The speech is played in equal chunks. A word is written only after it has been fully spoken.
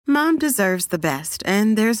Mom deserves the best,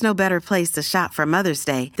 and there's no better place to shop for Mother's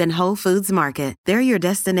Day than Whole Foods Market. They're your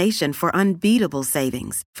destination for unbeatable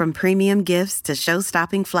savings, from premium gifts to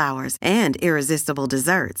show-stopping flowers and irresistible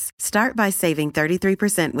desserts. Start by saving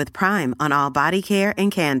 33% with Prime on all body care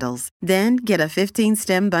and candles. Then get a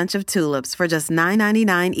 15-stem bunch of tulips for just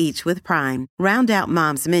 $9.99 each with Prime. Round out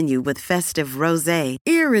Mom's menu with festive rosé,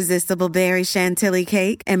 irresistible berry chantilly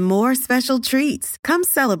cake, and more special treats. Come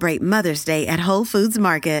celebrate Mother's Day at Whole Foods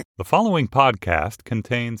Market. The following podcast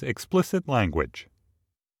contains explicit language.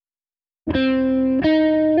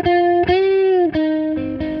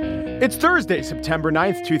 It's Thursday, September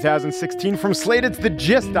 9th, 2016. From Slate, it's The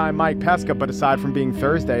Gist. I'm Mike Pesca, but aside from being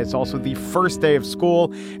Thursday, it's also the first day of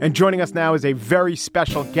school. And joining us now is a very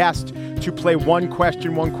special guest to play one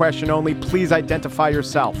question only. Please identify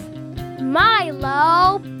yourself.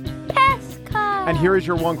 Milo Pesca. And here is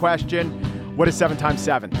your one question. What is 7 times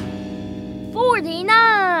 7?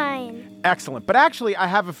 49. Excellent. But actually, I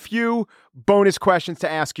have a few bonus questions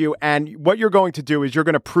to ask you. And what you're going to do is you're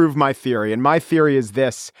going to prove my theory. And my theory is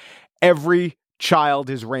this. Every child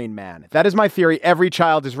is Rain Man. That is my theory. Every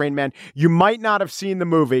child is Rain Man. You might not have seen the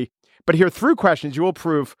movie, but here through questions, you will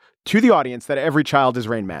prove to the audience that every child is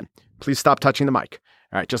Rain Man. Please stop touching the mic.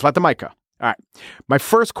 All right, just let the mic go. All right. My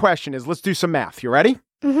first question is, let's do some math. You ready?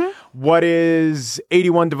 Mm-hmm. What is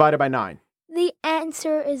 81 divided by 9? The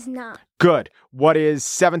answer is 9. Good. What is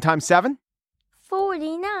 7 times 7?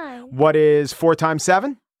 49. What is 4 times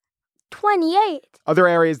 7? 28. Other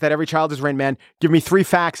areas that every child is Rain Man. Give me 3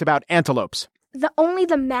 facts about antelopes. Only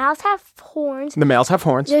the males have horns. The males have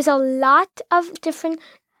horns. There's a lot of different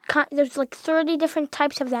there's like 30 different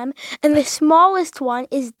types of them. And the smallest one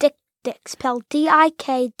is Dick, spelled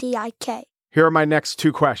D-I-K-D-I-K. Here are my next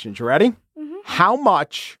 2 questions. You ready? Mm-hmm. How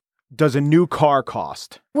much does a new car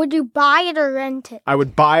cost? Would you buy it or rent it? I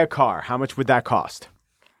would buy a car. How much would that cost?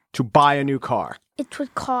 To buy a new car. It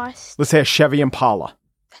would cost. Let's say a Chevy Impala.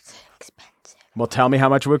 That's expensive. Well, tell me how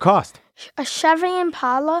much it would cost. A Chevy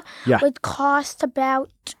Impala would cost about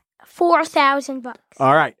 $4,000.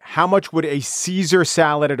 All right. How much would a Caesar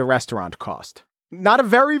salad at a restaurant cost? Not a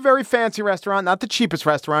very, very fancy restaurant, not the cheapest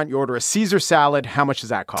restaurant. You order a Caesar salad. How much does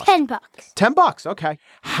that cost? $10. $10. Okay.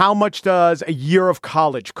 How much does a year of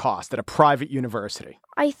college cost at a private university?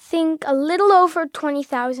 I think a little over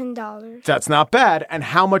 $20,000. That's not bad. And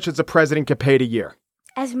how much does a president get paid a year?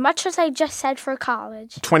 As much as I just said for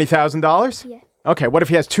college. $20,000? Yeah. Okay. What if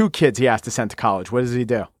he has 2 kids he has to send to college? What does he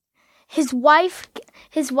do? His wife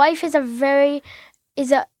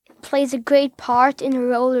plays a great part in a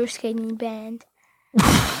roller skating band.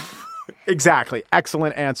 Exactly.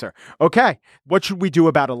 Excellent answer. Okay. What should we do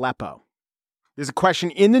about Aleppo? There's a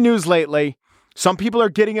question in the news lately. Some people are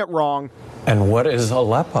getting it wrong. And what is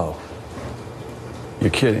Aleppo? You're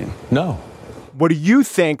kidding. No. What do you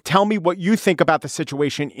think? Tell me what you think about the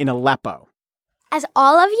situation in Aleppo. As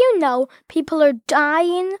all of you know, people are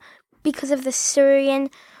dying because of the Syrian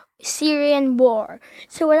war.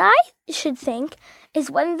 So what I should think is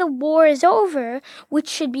when the war is over, which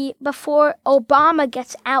should be before Obama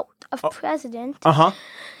gets out of president,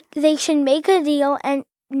 they should make a deal and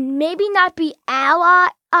maybe not be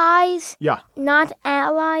allies. Yeah. Not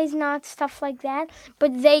allies, not stuff like that.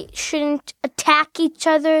 But they shouldn't attack each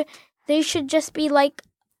other. They should just be like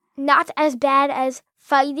not as bad as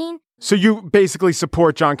fighting. So you basically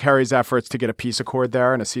support John Kerry's efforts to get a peace accord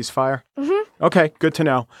there and a ceasefire? Mm-hmm. Okay, good to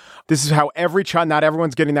know. This is how every child, not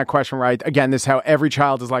everyone's getting that question right. Again, this is how every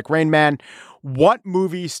child is like Rain Man. What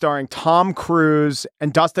movie starring Tom Cruise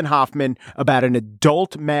and Dustin Hoffman about an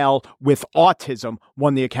adult male with autism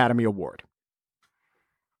won the Academy Award?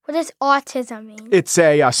 What does autism mean? It's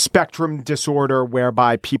a spectrum disorder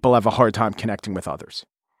whereby people have a hard time connecting with others.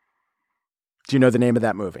 Do you know the name of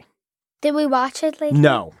that movie? Did we watch it lately?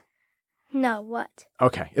 No. No, what?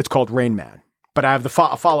 Okay, it's called Rain Man. But I have the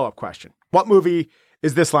follow-up question. What movie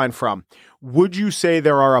is this line from? Would you say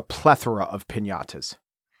there are a plethora of piñatas?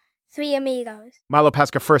 3 Amigos. Milo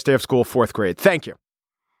Pesca, first day of school, 4th grade. Thank you.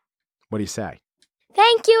 What do you say?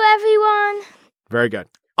 Thank you, everyone. Very good.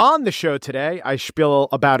 On the show today, I spiel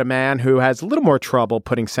about a man who has a little more trouble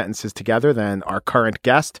putting sentences together than our current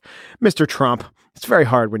guest, Mr. Trump. It's very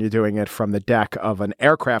hard when you're doing it from the deck of an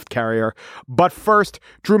aircraft carrier. But first,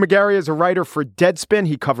 Drew Magary is a writer for Deadspin.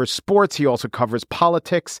 He covers sports. He also covers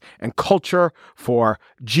politics and culture for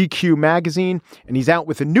GQ magazine. And he's out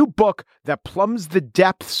with a new book that plumbs the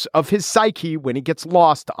depths of his psyche when he gets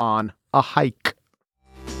lost on a hike.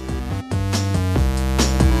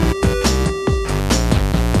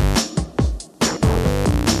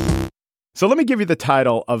 So let me give you the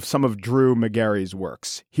title of some of Drew Magary's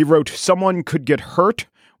works. He wrote, "Someone Could Get Hurt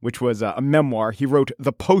which was a memoir. He wrote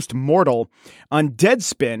The Postmortal. On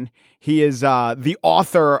Deadspin, he is the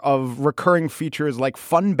author of recurring features like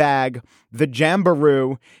Fun Bag, The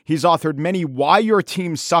Jamboree. He's authored many Why Your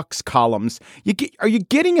Team Sucks columns. Are you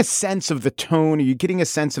getting a sense of the tone? Are you getting a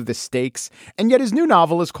sense of the stakes? And yet his new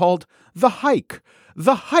novel is called The Hike.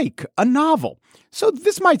 The Hike, a novel. So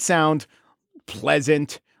this might sound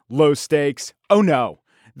pleasant, low stakes. Oh no,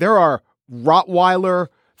 there are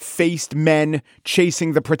Rottweiler-faced men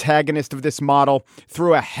chasing the protagonist of this model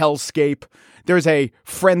through a hellscape. There's a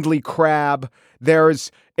friendly crab. There's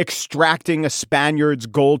extracting a Spaniard's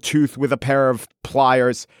gold tooth with a pair of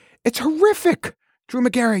pliers. It's horrific. Drew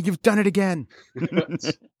Magary, you've done it again.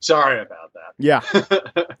 Sorry about that. Yeah.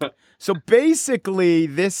 So basically,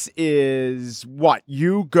 this is what?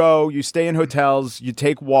 You stay in hotels, you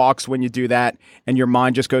take walks when you do that, and your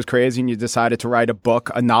mind just goes crazy, and you decided to write a book,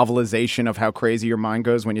 a novelization of how crazy your mind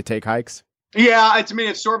goes when you take hikes? Yeah,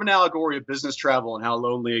 it's sort of an allegory of business travel and how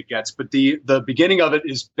lonely it gets. But the beginning of it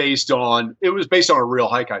was based on a real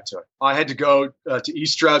hike I took. I had to go to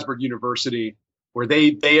East Stroudsburg University, where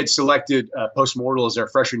they had selected Postmortal as their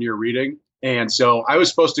freshman year reading. And so I was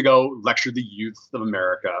supposed to go lecture the youth of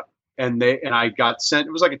America. And I got sent,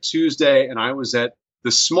 it was like a Tuesday, and I was at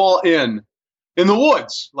the small inn in the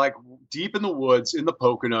woods, like deep in the woods in the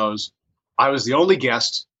Poconos. I was the only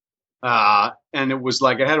guest. And it was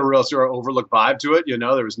like, it had a real sort of overlook vibe to it.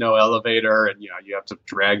 There was no elevator, and, you have to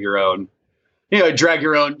drag your own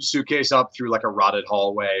suitcase up through like a rotted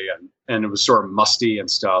hallway, and it was sort of musty and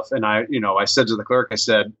stuff. And I said to the clerk, I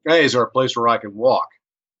said, "Hey, is there a place where I can walk,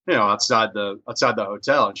 outside the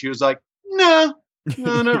hotel?" And she was like,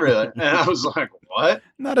 No, not really. And I was like, what?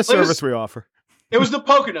 Not a service we offer. It was the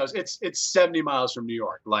Poconos. It's 70 miles from New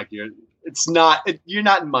York. Like you're not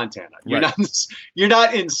in Montana. You're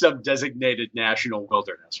not in some designated national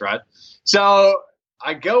wilderness, right? So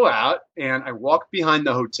I go out and I walk behind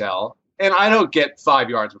the hotel, and I don't get 5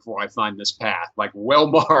 yards before I find this path, like well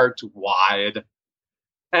marked, wide.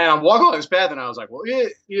 And I'm walking on this path, and I was like, well,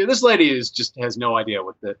 this lady has no idea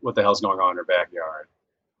what the hell's going on in her backyard.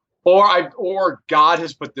 Or God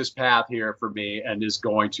has put this path here for me and is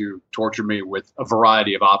going to torture me with a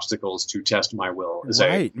variety of obstacles to test my will.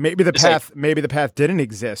 Right. Maybe the path didn't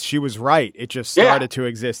exist. She was right. It just started to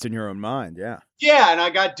exist in your own mind. Yeah. Yeah. And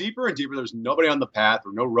I got deeper and deeper. There was nobody on the path,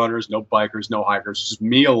 or no runners, no bikers, no hikers, just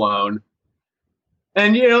me alone.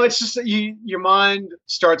 And, it's just your mind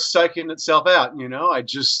starts psyching itself out. I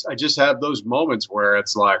just have those moments where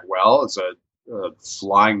it's like, well, it's a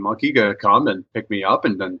flying monkey gonna come and pick me up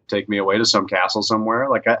and then take me away to some castle somewhere.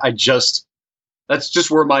 Like that's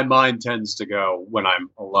just where my mind tends to go when I'm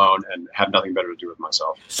alone and have nothing better to do with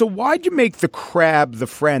myself. So why'd you make the crab the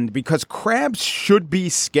friend? Because crabs should be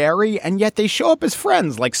scary, and yet they show up as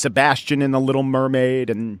friends, like Sebastian in The Little Mermaid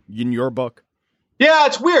and in your book. Yeah,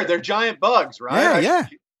 it's weird. They're giant bugs, right? Yeah.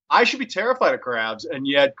 I should be terrified of crabs, and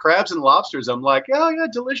yet crabs and lobsters, I'm like, oh yeah,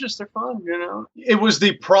 delicious, they're fun, It was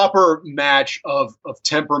the proper match of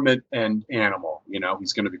temperament and animal.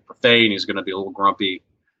 He's going to be profane, he's going to be a little grumpy,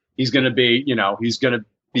 he's going to be,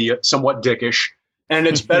 somewhat dickish, and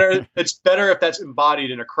it's better if that's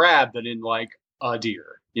embodied in a crab than in like a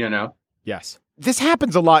deer, Yes. This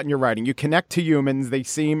happens a lot in your writing. You connect to humans, they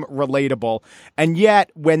seem relatable, and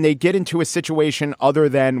yet when they get into a situation other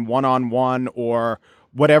than one-on-one or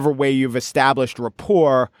whatever way you've established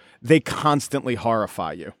rapport, they constantly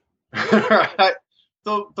horrify you. Right.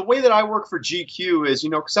 The way that I work for GQ is,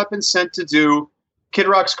 because I've been sent to do Kid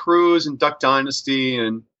Rock's Cruise and Duck Dynasty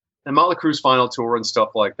and Motley Crue's Final Tour and stuff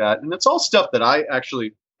like that. And it's all stuff that I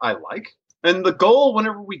like. And the goal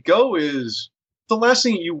whenever we go is, the last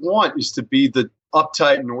thing you want is to be the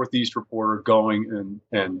uptight Northeast reporter going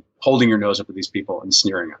and holding your nose up at these people and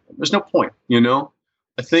sneering at them. There's no point,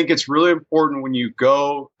 I think it's really important when you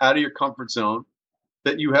go out of your comfort zone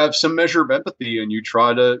that you have some measure of empathy and you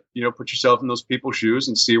try to, put yourself in those people's shoes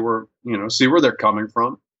and see where they're coming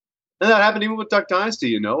from. And that happened even with Duck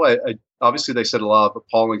Dynasty. I obviously they said a lot of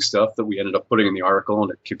appalling stuff that we ended up putting in the article,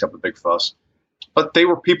 and it kicked up a big fuss. But they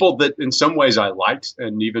were people that in some ways I liked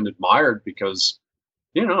and even admired because,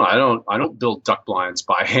 I don't build duck blinds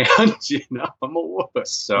by hand. I'm a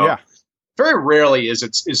wuss. So. Yeah. Very rarely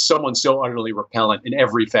is someone so utterly repellent in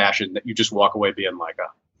every fashion that you just walk away being like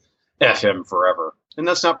F him forever. And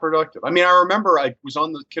that's not productive. I mean, I remember I was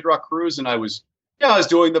on the Kid Rock cruise and I was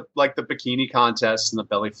doing the bikini contests and the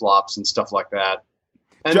belly flops and stuff like that.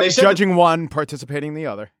 And they said judging one, participating the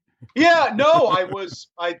other. Yeah, no,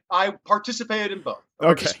 I participated in both.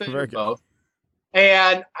 Okay, very good. Both.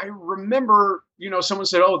 And I remember, someone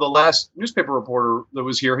said, oh, the last newspaper reporter that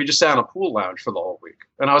was here, he just sat on a pool lounge for the whole week.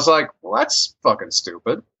 And I was like, well, that's fucking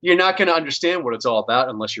stupid. You're not going to understand what it's all about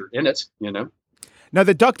unless you're in it, Now,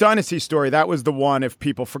 the Duck Dynasty story, that was the one, if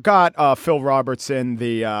people forgot, Phil Robertson,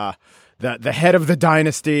 the head of the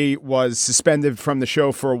dynasty, was suspended from the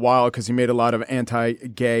show for a while because he made a lot of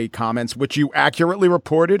anti-gay comments, which you accurately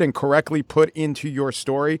reported and correctly put into your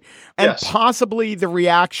story. And Yes. Possibly the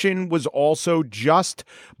reaction was also just,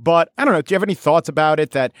 but I don't know. Do you have any thoughts about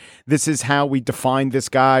it, that this is how we defined this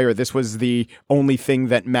guy, or this was the only thing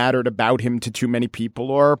that mattered about him to too many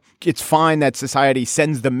people, or it's fine that society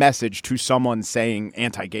sends the message to someone saying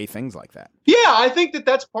anti-gay things like that? Yeah, I think that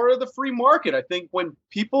that's part of the free market. I think when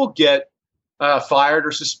people get fired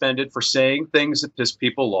or suspended for saying things that piss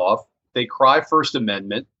people off, they cry First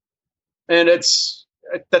Amendment, and that's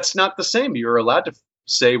not the same. You're allowed to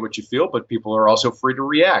say what you feel, but people are also free to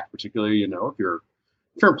react, particularly, if you're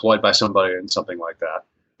employed by somebody and something like that.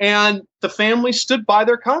 And the family stood by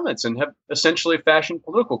their comments and have essentially fashioned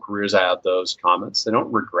political careers out of those comments. They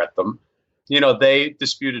don't regret them. They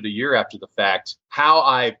disputed a year after the fact how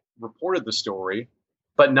I reported the story,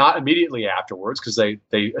 but not immediately afterwards, because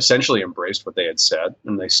they essentially embraced what they had said,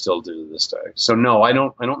 and they still do to this day. So no, I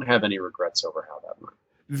don't have any regrets over how that went.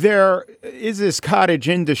 There is this cottage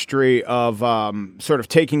industry of sort of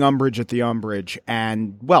taking umbrage at the umbrage.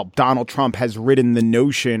 And, well, Donald Trump has ridden the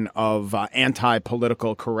notion of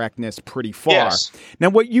anti-political correctness pretty far. Yes.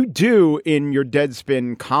 Now, what you do in your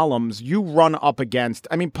Deadspin columns, you run up against,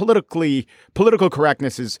 political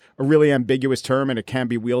correctness is a really ambiguous term, and it can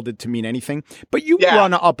be wielded to mean anything. But you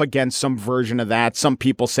run up against some version of that. Some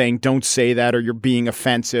people saying, don't say that, or you're being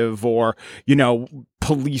offensive, or,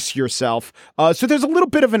 police yourself. So there's a little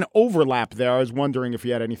bit of an overlap there. I was wondering if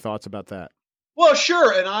you had any thoughts about that. Well,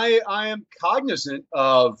 sure. And I am cognizant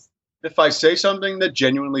of, if I say something that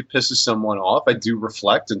genuinely pisses someone off, I do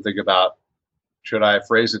reflect and think about, should I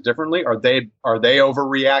phrase it differently? Are they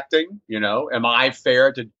overreacting? Am I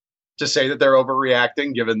fair to say that they're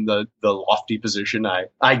overreacting, given the lofty position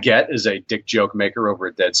I get as a dick joke maker over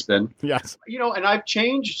at Deadspin? Yes. And I've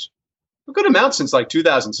changed a good amount since like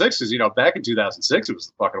 2006, because, back in 2006, it was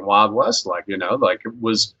the fucking Wild West. It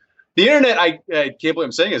was the internet. I can't believe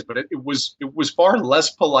I'm saying this, but it was far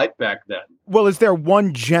less polite back then. Well, is there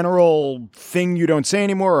one general thing you don't say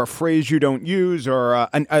anymore, or a phrase you don't use, or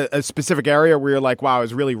a specific area where you're like, wow, I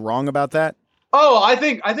was really wrong about that? Oh, I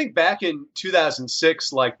think back in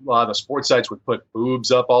 2006, like a lot of the sports sites would put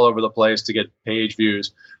boobs up all over the place to get page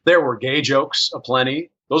views. There were gay jokes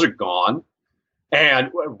aplenty. Those are gone.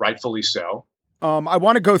 And rightfully so. I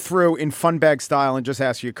want to go through in fun bag style and just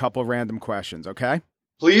ask you a couple of random questions, okay?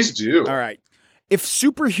 Please do. All right. If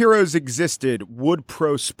superheroes existed, would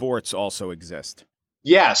pro sports also exist?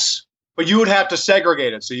 Yes, but you would have to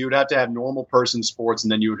segregate it. So you would have to have normal person sports,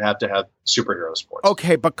 and then you would have to have superhero sports.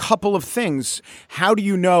 Okay, but couple of things. How do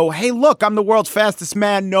you know, hey, look, I'm the world's fastest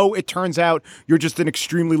man? No, it turns out you're just an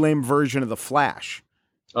extremely lame version of the Flash.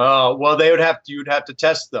 Well, you'd have to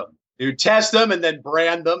test them. You'd test them and then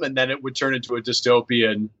brand them, and then it would turn into a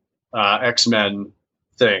dystopian X-Men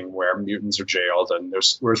thing where mutants are jailed and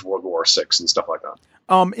there's World War VI and stuff like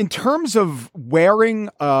that. In terms of wearing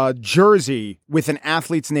a jersey with an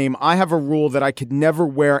athlete's name, I have a rule that I could never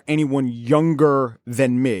wear anyone younger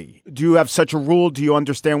than me. Do you have such a rule? Do you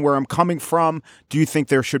understand where I'm coming from? Do you think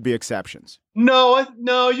there should be exceptions? No,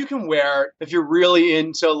 you can wear, if you're really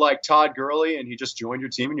into like Todd Gurley and he just joined your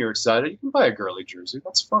team and you're excited, you can buy a Gurley jersey.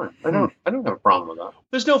 That's fine. I don't have a problem with that.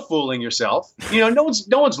 There's no fooling yourself. No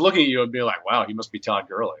one's looking at you and being like, wow, he must be Todd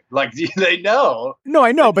Gurley. Like, they know. No,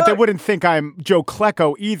 I know, but they wouldn't think I'm Joe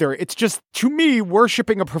Klecko either. It's just, to me,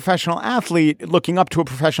 worshiping a professional athlete, looking up to a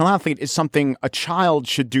professional athlete is something a child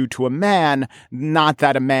should do to a man, not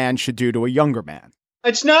that a man should do to a younger man.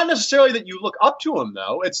 It's not necessarily that you look up to him,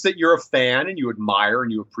 though. It's that you're a fan and you admire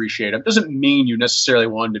and you appreciate him. It doesn't mean you necessarily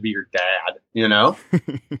want him to be your dad,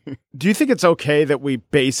 Do you think it's okay that we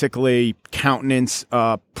basically countenance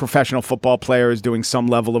professional football players doing some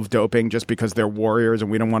level of doping just because they're warriors and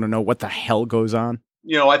we don't want to know what the hell goes on?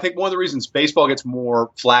 I think one of the reasons baseball gets more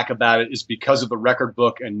flack about it is because of the record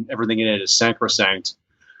book and everything in it is sacrosanct.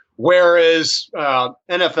 Whereas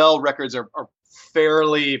NFL records are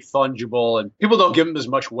fairly fungible and people don't give them as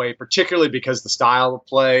much weight, particularly because the style of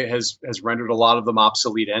play has rendered a lot of them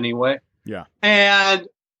obsolete anyway. Yeah. And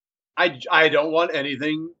I don't want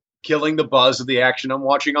anything killing the buzz of the action I'm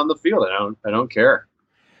watching on the field. I don't care.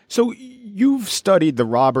 So you've studied the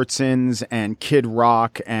Robertsons and Kid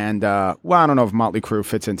Rock and, I don't know if Motley Crue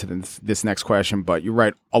fits into this next question, but you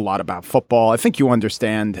write a lot about football. I think you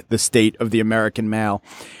understand the state of the American male.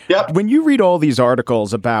 Yep. When you read all these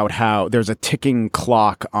articles about how there's a ticking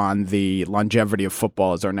clock on the longevity of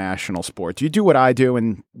football as our national sport, do you do what I do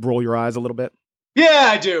and roll your eyes a little bit? Yeah,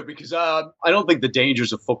 I do, because I don't think the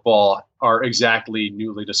dangers of football are exactly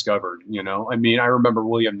newly discovered. I mean, I remember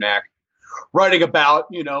William Knack writing about,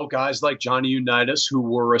 guys like Johnny Unitas, who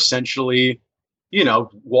were essentially,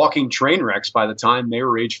 walking train wrecks by the time they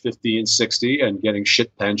were age 50 and 60 and getting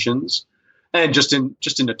shit pensions and just in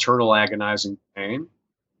eternal agonizing pain.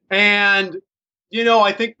 And,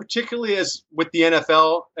 I think particularly as with the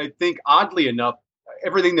NFL, I think oddly enough,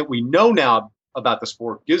 everything that we know now about the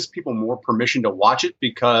sport gives people more permission to watch it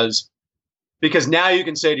because now you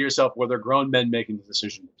can say to yourself, well, they're grown men making the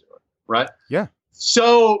decision to do it. Right. Yeah.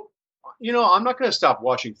 So, I'm not going to stop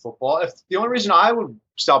watching football. If the only reason I would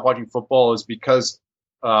stop watching football is because,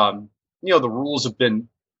 the rules have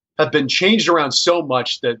been changed around so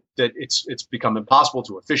much that it's become impossible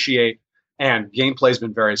to officiate, and gameplay has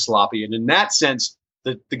been very sloppy. And in that sense,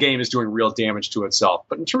 the game is doing real damage to itself.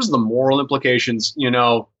 But in terms of the moral implications,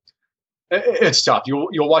 it's tough.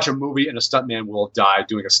 You'll watch a movie and a stuntman will die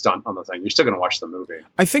doing a stunt on the thing. You're still going to watch the movie.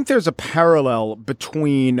 I think there's a parallel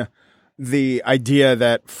between the idea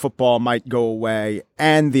that football might go away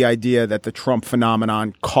and the idea that the Trump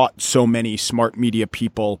phenomenon caught so many smart media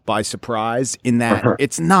people by surprise, in that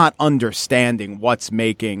it's not understanding what's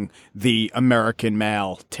making the American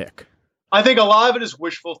male tick. I think a lot of it is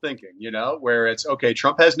wishful thinking, where it's, okay,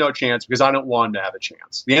 Trump has no chance because I don't want him to have a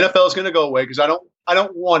chance. The NFL is going to go away because I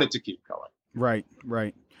don't want it to keep going.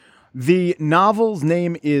 Right. The novel's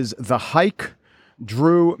name is The Hike.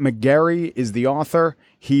 Drew Magary is the author.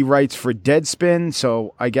 He writes for Deadspin,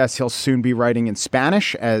 so I guess he'll soon be writing in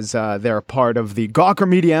Spanish, as they're part of the Gawker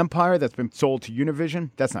Media empire that's been sold to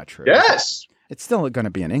Univision. That's not true. Yes. It's still going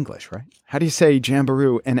to be in English, right? How do you say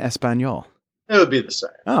Jamboree in Espanol? It would be the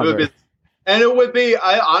same. Oh, and it would be,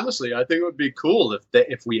 I think it would be cool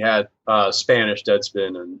if we had Spanish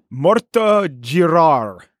Deadspin and Morta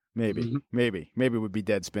Girar. Maybe it would be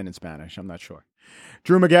Deadspin in Spanish. I'm not sure.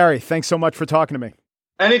 Drew Magary, thanks so much for talking to me.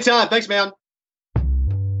 Anytime. Thanks, man.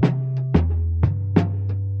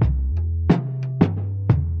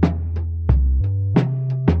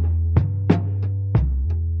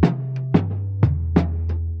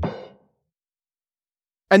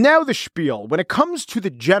 And now the spiel. When it comes to the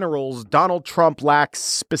generals, Donald Trump lacks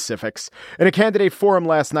specifics. In a candidate forum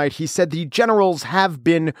last night, he said the generals have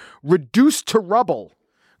been reduced to rubble,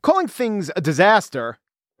 calling things a disaster.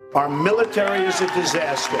 Our military is a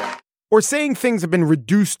disaster. Or saying things have been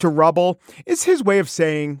reduced to rubble is his way of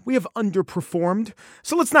saying we have underperformed.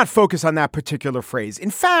 So let's not focus on that particular phrase.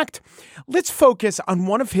 In fact, let's focus on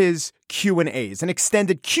one of his Q&As, an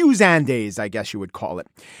extended Q's and A's, I guess you would call it.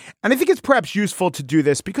 And I think it's perhaps useful to do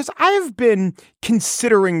this because I have been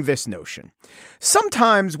considering this notion.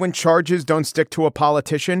 Sometimes when charges don't stick to a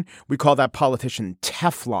politician, we call that politician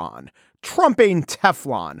Teflon. Trump ain't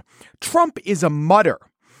Teflon. Trump is a mudder,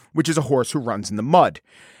 which is a horse who runs in the mud.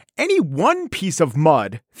 Any one piece of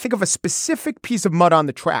mud, think of a specific piece of mud on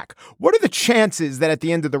the track. What are the chances that at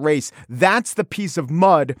the end of the race, that's the piece of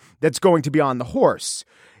mud that's going to be on the horse?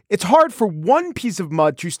 It's hard for one piece of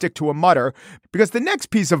mud to stick to a mudder because the next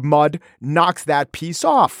piece of mud knocks that piece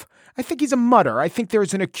off. I think he's a mudder. I think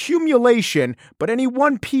there's an accumulation, but any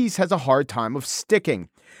one piece has a hard time of sticking.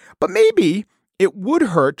 But maybe it would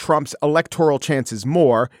hurt Trump's electoral chances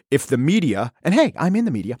more if the media, and hey, I'm in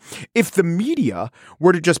the media, if the media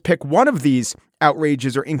were to just pick one of these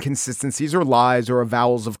outrages or inconsistencies or lies or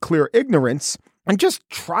avowals of clear ignorance and just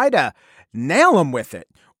try to nail him with it,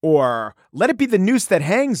 or let it be the noose that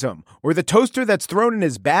hangs him, or the toaster that's thrown in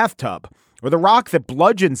his bathtub, or the rock that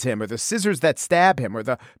bludgeons him, or the scissors that stab him, or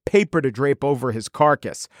the paper to drape over his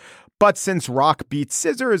carcass. But since rock beats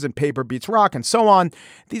scissors and paper beats rock and so on,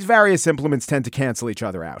 these various implements tend to cancel each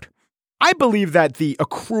other out. I believe that the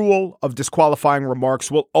accrual of disqualifying remarks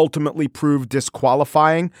will ultimately prove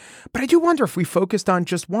disqualifying, but I do wonder if we focused on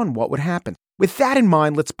just one, what would happen? With that in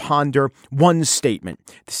mind, let's ponder one statement.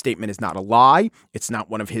 The statement is not a lie. It's not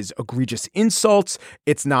one of his egregious insults.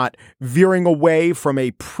 It's not veering away from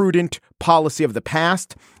a prudent policy of the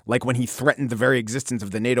past, like when he threatened the very existence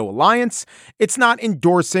of the NATO alliance. It's not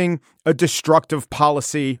endorsing a destructive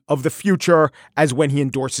policy of the future, as when he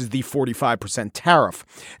endorses the 45% tariff.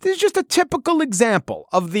 This is just a typical example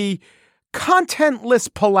of the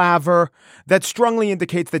contentless palaver that strongly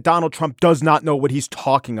indicates that Donald Trump does not know what he's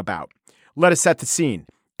talking about. Let us set the scene.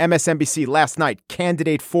 MSNBC last night,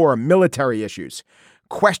 candidate forum, military issues.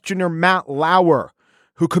 questioner Matt Lauer,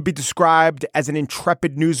 who could be described as an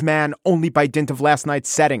intrepid newsman only by dint of last night's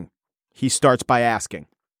setting. He starts by asking.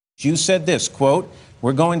 You said this, quote,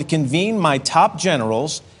 "We're going to convene my top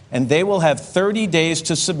generals, and they will have 30 days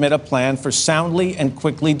to submit a plan for soundly and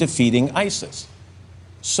quickly defeating ISIS."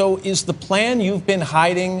 So is the plan you've been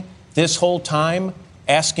hiding this whole time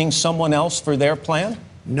asking someone else for their plan?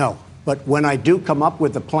 No. But when I do come up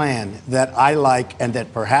with a plan that I like and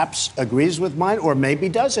that perhaps agrees with mine or maybe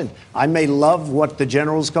doesn't, I may love what the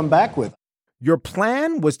generals come back with. Your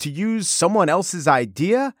plan was to use someone else's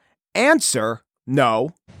idea? Answer,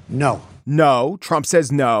 no. No. No. Trump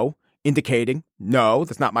says no, indicating, no,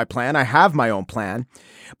 that's not my plan. I have my own plan.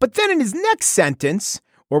 But then in his next sentence,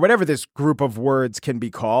 or whatever this group of words can be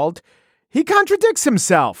called, he contradicts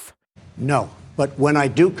himself. No. But when I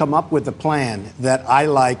do come up with a plan that I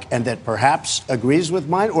like and that perhaps agrees with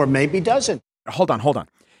mine or maybe doesn't. Hold on.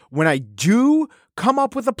 When I do come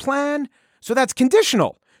up with a plan, so that's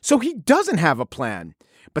conditional. So he doesn't have a plan.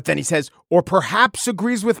 But then he says, or perhaps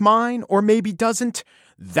agrees with mine or maybe doesn't.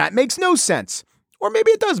 That makes no sense. Or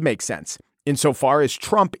maybe it does make sense. Insofar as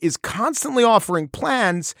Trump is constantly offering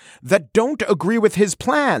plans that don't agree with his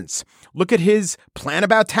plans. Look at his plan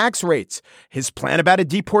about tax rates, his plan about a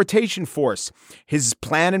deportation force, his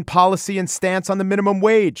plan and policy and stance on the minimum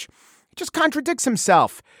wage. He just contradicts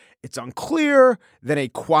himself. It's unclear, then a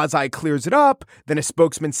quasi clears it up, then a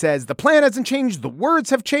spokesman says the plan hasn't changed, the words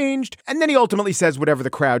have changed, and then he ultimately says whatever the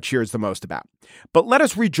crowd cheers the most about. But let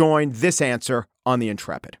us rejoin this answer on the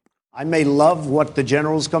Intrepid. I may love what the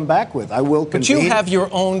generals come back with. I will convene. But you have your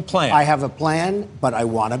own plan. I have a plan, but I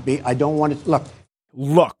don't want to,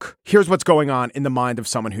 Look, here's what's going on in the mind of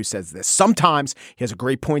someone who says this. Sometimes he has a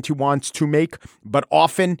great point he wants to make, but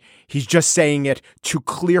often he's just saying it to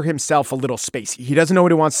clear himself a little space. He doesn't know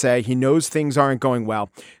what he wants to say. He knows things aren't going well.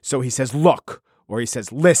 So he says, look, or he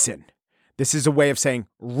says, listen. This is a way of saying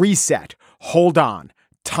reset, hold on,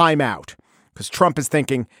 time out. Because Trump is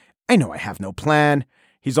thinking, I know I have no plan.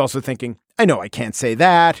 He's also thinking, I know I can't say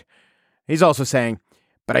that. He's also saying,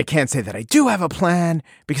 but I can't say that I do have a plan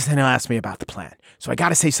because then he'll ask me about the plan. So I got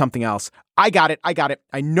to say something else. I got it.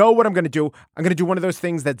 I know what I'm going to do. I'm going to do one of those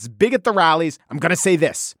things that's big at the rallies. I'm going to say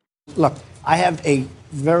this. Look, I have a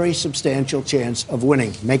very substantial chance of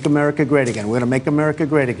winning. Make America great again. We're going to make America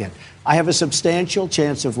great again. I have a substantial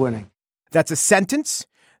chance of winning. That's a sentence.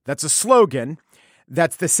 That's a slogan.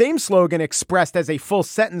 That's the same slogan expressed as a full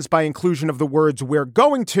sentence by inclusion of the words we're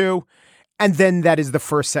going to, and then that is the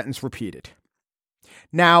first sentence repeated.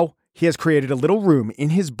 Now, he has created a little room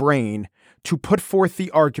in his brain to put forth the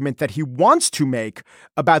argument that he wants to make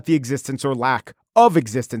about the existence or lack of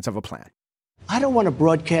existence of a plan. I don't want to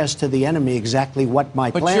broadcast to the enemy exactly what my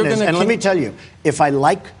plan is. And let me tell you, if I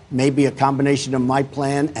like maybe a combination of my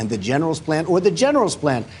plan and the general's plan or the general's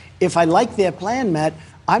plan, if I like their plan, Matt,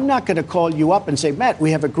 I'm not going to call you up and say, Matt,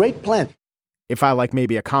 we have a great plan. If I like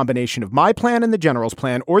maybe a combination of my plan and the general's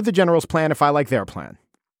plan, or the general's plan if I like their plan.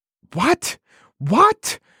 What?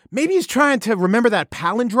 Maybe he's trying to remember that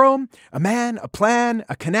palindrome? A man, a plan,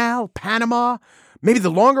 a canal, Panama. Maybe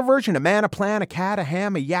the longer version, a man, a plan, a cat, a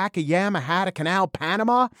ham, a yak, a yam, a hat, a canal,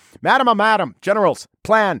 Panama. Madam, generals,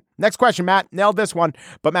 plan. Next question, Matt. Nailed this one.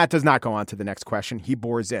 But Matt does not go on to the next question. He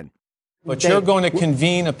bores in. But you're going to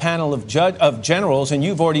convene a panel of generals, and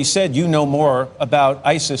you've already said you know more about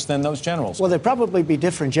ISIS than those generals. Well, there'd probably be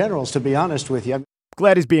different generals, to be honest with you.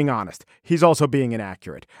 Glad he's being honest. He's also being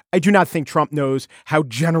inaccurate. I do not think Trump knows how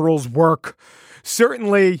generals work.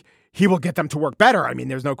 Certainly, he will get them to work better. I mean,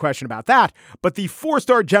 there's no question about that. But the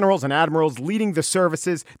 4-star generals and admirals leading the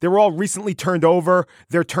services, they were all recently turned over.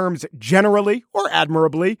 Their terms generally or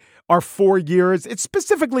admirably are 4 years. It's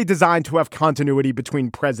specifically designed to have continuity between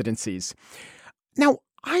presidencies. Now,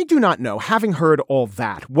 I do not know, having heard all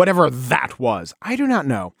that, whatever that was, I do not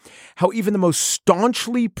know how even the most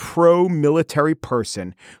staunchly pro-military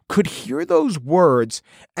person could hear those words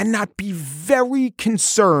and not be very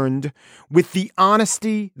concerned with the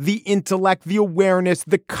honesty, the intellect, the awareness,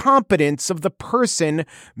 the competence of the person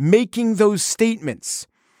making those statements.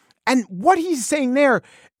 And what he's saying there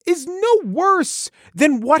is no worse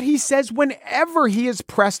than what he says whenever he is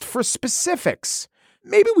pressed for specifics.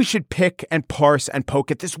 Maybe we should pick and parse and poke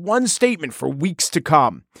at this one statement for weeks to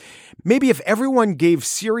come. Maybe if everyone gave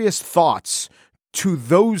serious thoughts to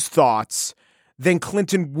those thoughts, then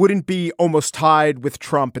Clinton wouldn't be almost tied with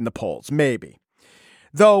Trump in the polls. Maybe.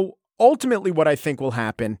 Though, ultimately what I think will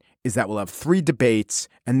happen is that we'll have 3 debates,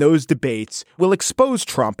 and those debates will expose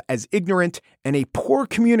Trump as ignorant and a poor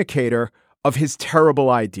communicator of his terrible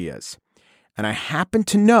ideas. And I happen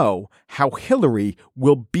to know how Hillary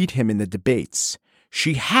will beat him in the debates.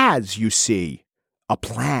 She has, you see, a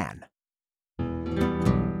plan.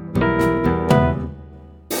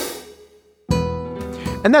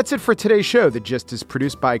 And that's it for today's show. The Gist is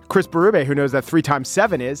produced by Chris Berube, who knows that 3 times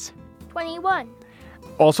 7 is 21.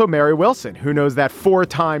 Also, Mary Wilson, who knows that 4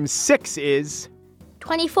 times 6 is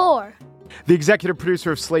 24. The executive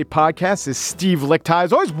producer of Slate Podcasts is Steve Lickteig.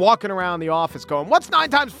 He's always walking around the office going, what's 9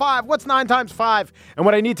 times 5? What's 9 times 5? And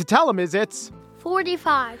what I need to tell him is it's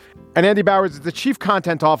 45. And Andy Bowers is the chief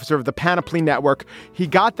content officer of the Panoply Network. He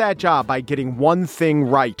got that job by getting one thing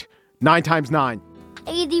right. 9 times 9.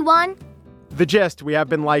 81. The Gist, we have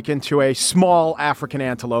been likened to a small African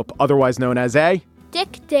antelope, otherwise known as a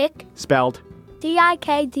Dick. Spelled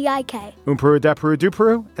Dikdik. Umperu, Deperu,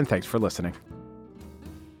 Duperu, and thanks for listening.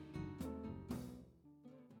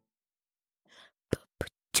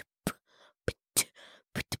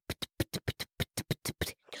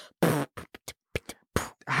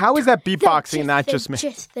 How is that beatboxing and not just me?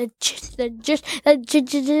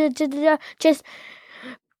 Just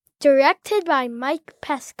directed by Mike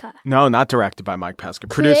Pesca. No, not directed by Mike Pesca.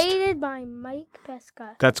 Created by Mike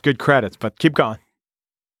Pesca. That's good credits, but keep going.